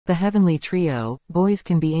The heavenly trio, boys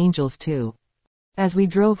can be angels too. As we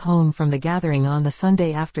drove home from the gathering on the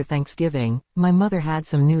Sunday after Thanksgiving, my mother had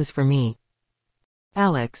some news for me.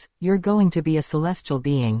 "Alex, you're going to be a celestial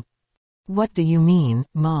being." "What do you mean,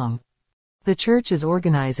 Mom?" "The church is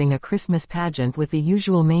organizing a Christmas pageant with the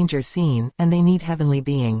usual manger scene, and they need heavenly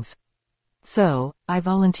beings. So, I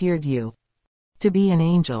volunteered you to be an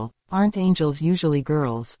angel. Aren't angels usually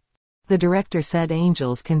girls?" The director said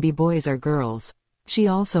angels can be boys or girls. She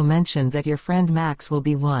also mentioned that your friend Max will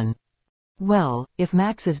be one. "Well, if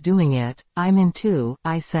Max is doing it, I'm in too,"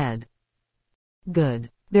 I said. "Good.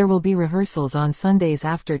 There will be rehearsals on Sundays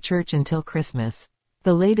after church until Christmas.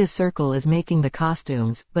 The latest circle is making the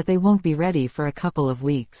costumes, but they won't be ready for a couple of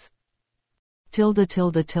weeks."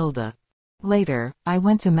 Later, I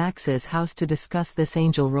went to Max's house to discuss this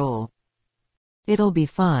angel role. "It'll be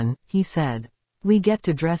fun," he said. "We get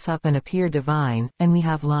to dress up and appear divine, and we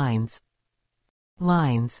have lines."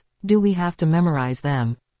 "Lines? Do we have to memorize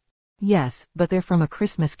them?" "Yes, but they're from A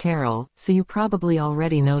Christmas Carol, so you probably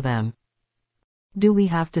already know them." "Do we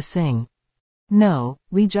have to sing?" "No,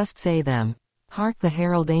 we just say them. Hark the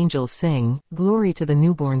herald angels sing, glory to the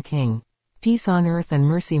newborn King. Peace on earth and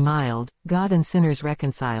mercy mild, God and sinners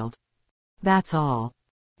reconciled." That's all.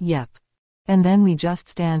 Yep. And then we just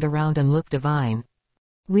stand around and look divine.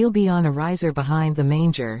 We'll be on a riser behind the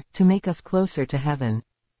manger, to make us closer to heaven.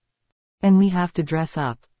 And we have to dress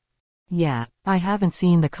up. Yeah, I haven't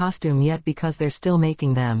seen the costume yet because they're still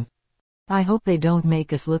making them. I hope they don't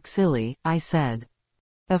make us look silly, I said.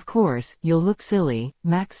 Of course, you'll look silly,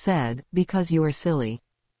 Max said, because you are silly.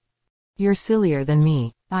 You're sillier than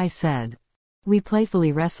me, I said. We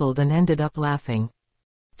playfully wrestled and ended up laughing.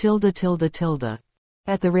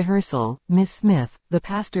 At the rehearsal, Miss Smith, the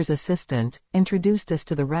pastor's assistant, introduced us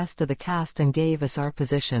to the rest of the cast and gave us our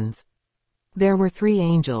positions. There were 3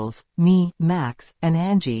 angels, me, Max, and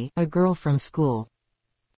Angie, a girl from school.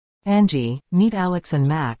 "Angie, meet Alex and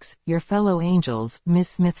Max, your fellow angels," Miss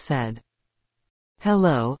Smith said.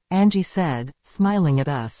 "Hello," Angie said, smiling at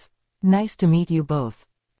us. "Nice to meet you both."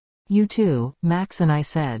 "You too," Max and I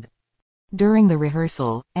said. During the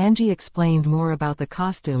rehearsal, Angie explained more about the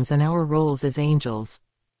costumes and our roles as angels.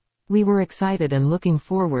 We were excited and looking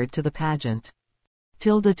forward to the pageant.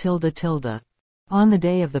 On the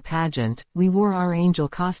day of the pageant, we wore our angel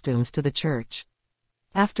costumes to the church.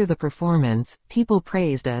 After the performance, people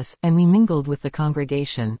praised us, and we mingled with the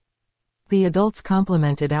congregation. The adults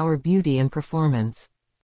complimented our beauty and performance.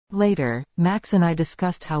 Later, Max and I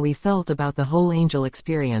discussed how we felt about the whole angel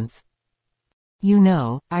experience. "You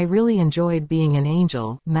know, I really enjoyed being an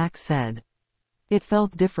angel," Max said. "It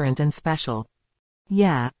felt different and special."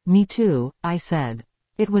 "Yeah, me too," I said.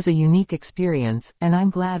 "It was a unique experience, and I'm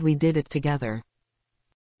glad we did it together."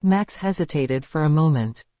 Max hesitated for a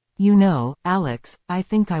moment. "You know, Alex, I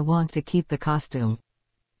think I want to keep the costume.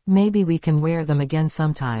 Maybe we can wear them again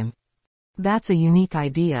sometime." "That's a unique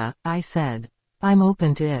idea," I said. "I'm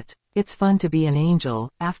open to it. It's fun to be an angel,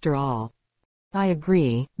 after all." "I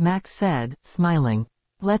agree," Max said, smiling.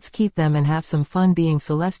 "Let's keep them and have some fun being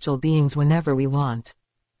celestial beings whenever we want."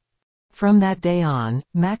 From that day on,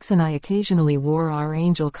 Max and I occasionally wore our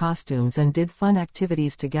angel costumes and did fun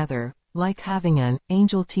activities together, like having an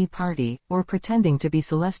angel tea party, or pretending to be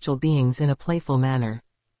celestial beings in a playful manner.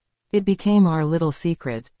 It became our little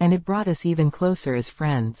secret, and it brought us even closer as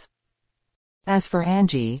friends. As for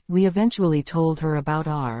Angie, we eventually told her about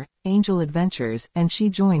our angel adventures, and she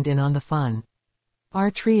joined in on the fun.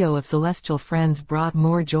 Our trio of celestial friends brought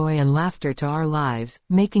more joy and laughter to our lives,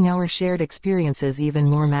 making our shared experiences even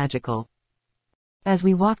more magical. As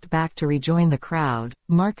we walked back to rejoin the crowd,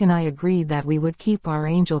 Mark and I agreed that we would keep our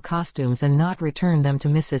angel costumes and not return them to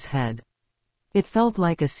Mrs. Head. It felt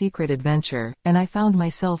like a secret adventure, and I found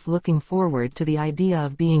myself looking forward to the idea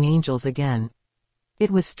of being angels again.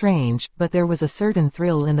 It was strange, but there was a certain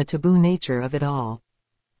thrill in the taboo nature of it all.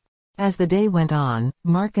 As the day went on,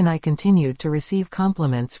 Mark and I continued to receive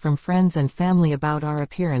compliments from friends and family about our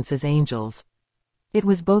appearance as angels. It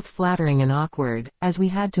was both flattering and awkward, as we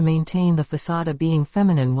had to maintain the facade of being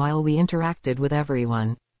feminine while we interacted with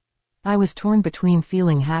everyone. I was torn between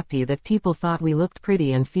feeling happy that people thought we looked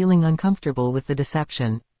pretty and feeling uncomfortable with the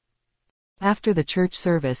deception. After the church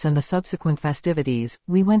service and the subsequent festivities,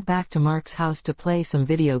 we went back to Mark's house to play some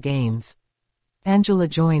video games. Angela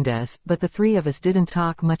joined us, but the 3 of us didn't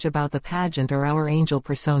talk much about the pageant or our angel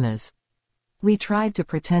personas. We tried to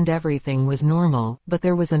pretend everything was normal, but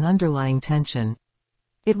there was an underlying tension.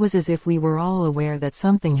 It was as if we were all aware that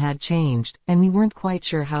something had changed, and we weren't quite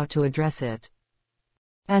sure how to address it.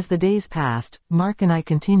 As the days passed, Mark and I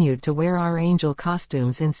continued to wear our angel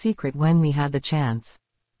costumes in secret when we had the chance.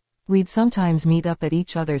 We'd sometimes meet up at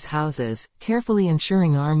each other's houses, carefully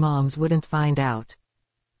ensuring our moms wouldn't find out.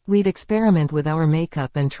 We'd experiment with our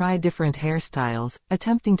makeup and try different hairstyles,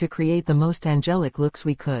 attempting to create the most angelic looks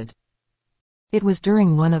we could. It was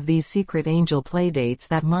during one of these secret angel playdates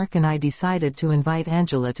that Mark and I decided to invite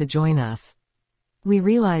Angela to join us. We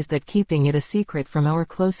realized that keeping it a secret from our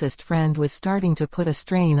closest friend was starting to put a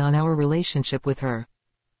strain on our relationship with her.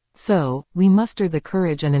 So, we mustered the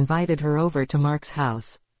courage and invited her over to Mark's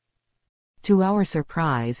house. To our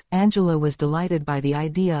surprise, Angela was delighted by the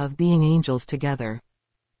idea of being angels together.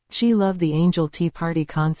 She loved the angel tea party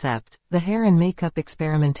concept, the hair and makeup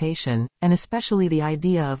experimentation, and especially the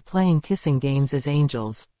idea of playing kissing games as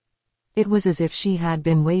angels. It was as if she had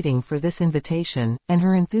been waiting for this invitation, and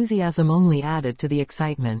her enthusiasm only added to the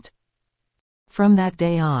excitement. From that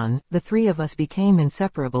day on, the three of us became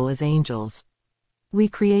inseparable as angels. We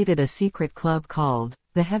created a secret club called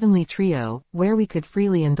the Heavenly Trio, where we could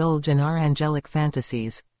freely indulge in our angelic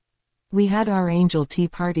fantasies. We had our angel tea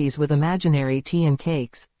parties with imaginary tea and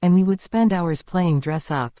cakes, and we would spend hours playing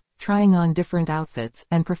dress up, trying on different outfits,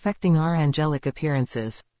 and perfecting our angelic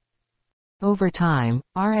appearances. Over time,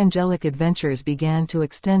 our angelic adventures began to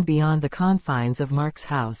extend beyond the confines of Mark's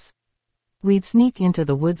house. We'd sneak into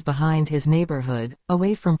the woods behind his neighborhood,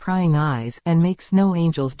 away from prying eyes, and make snow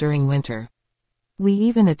angels during winter. We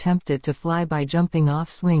even attempted to fly by jumping off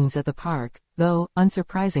swings at the park, though,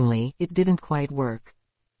 unsurprisingly, it didn't quite work.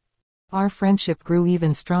 Our friendship grew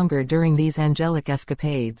even stronger during these angelic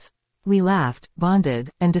escapades. We laughed,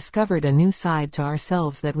 bonded, and discovered a new side to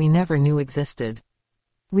ourselves that we never knew existed.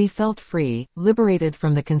 We felt free, liberated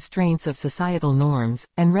from the constraints of societal norms,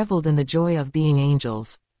 and reveled in the joy of being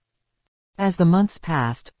angels. As the months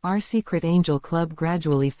passed, our secret angel club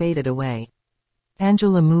gradually faded away.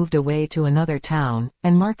 Angela moved away to another town,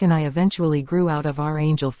 and Mark and I eventually grew out of our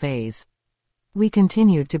angel phase. We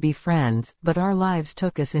continued to be friends, but our lives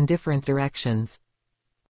took us in different directions.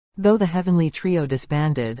 Though the Heavenly Trio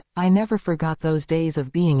disbanded, I never forgot those days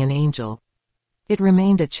of being an angel. It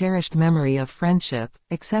remained a cherished memory of friendship,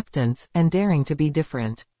 acceptance, and daring to be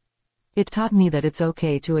different. It taught me that it's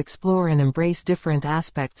okay to explore and embrace different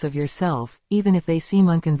aspects of yourself, even if they seem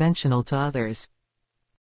unconventional to others.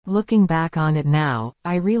 Looking back on it now,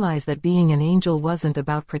 I realize that being an angel wasn't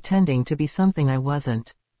about pretending to be something I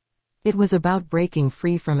wasn't. It was about breaking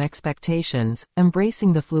free from expectations,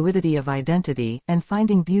 embracing the fluidity of identity, and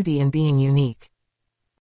finding beauty in being unique.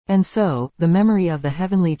 And so, the memory of the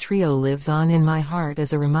Heavenly Trio lives on in my heart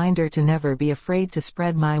as a reminder to never be afraid to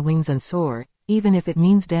spread my wings and soar, even if it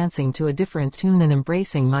means dancing to a different tune and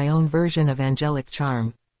embracing my own version of angelic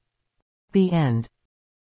charm. The end.